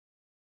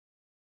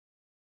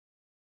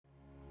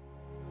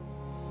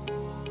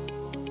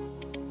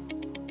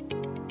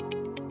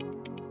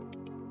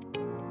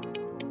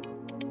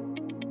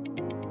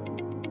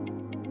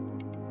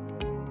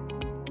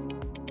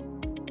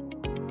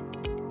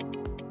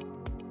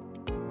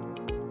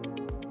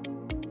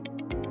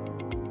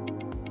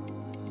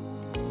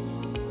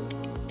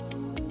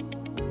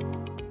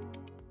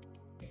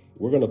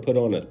we're going to put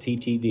on a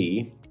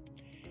TTD,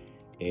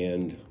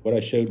 and what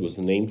I showed was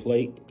the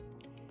nameplate.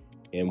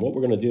 And what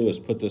we're going to do is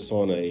put this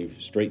on a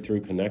straight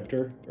through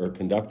connector or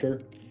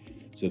conductor.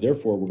 So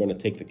therefore, we're going to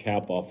take the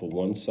cap off of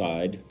one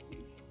side.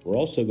 We're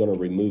also going to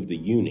remove the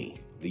uni.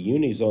 The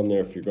uni's on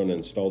there if you're going to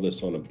install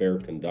this on a bare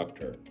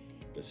conductor.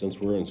 But since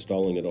we're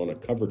installing it on a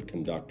covered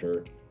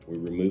conductor, we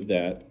remove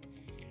that.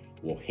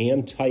 We'll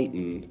hand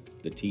tighten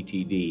the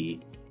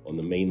TTD on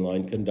the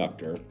mainline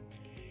conductor.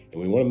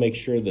 And we want to make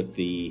sure that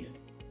the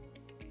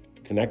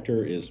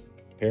connector is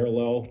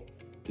parallel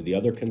to the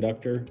other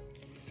conductor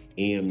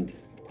and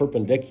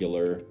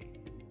perpendicular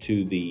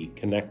to the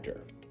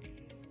connector.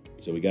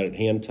 So we got it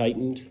hand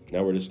tightened.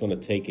 Now we're just going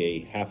to take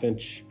a 1/2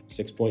 inch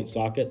 6-point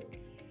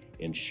socket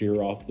and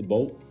shear off the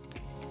bolt.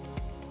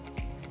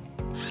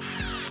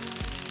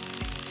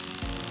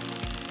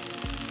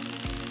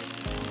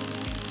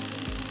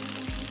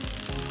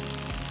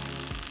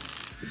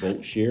 The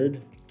bolt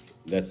sheared.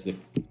 That's the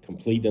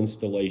complete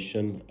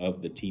installation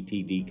of the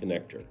TTD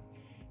connector.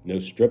 No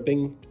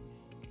stripping.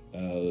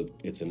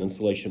 It's an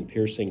insulation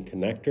piercing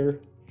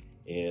connector,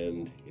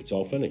 and it's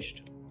all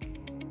finished.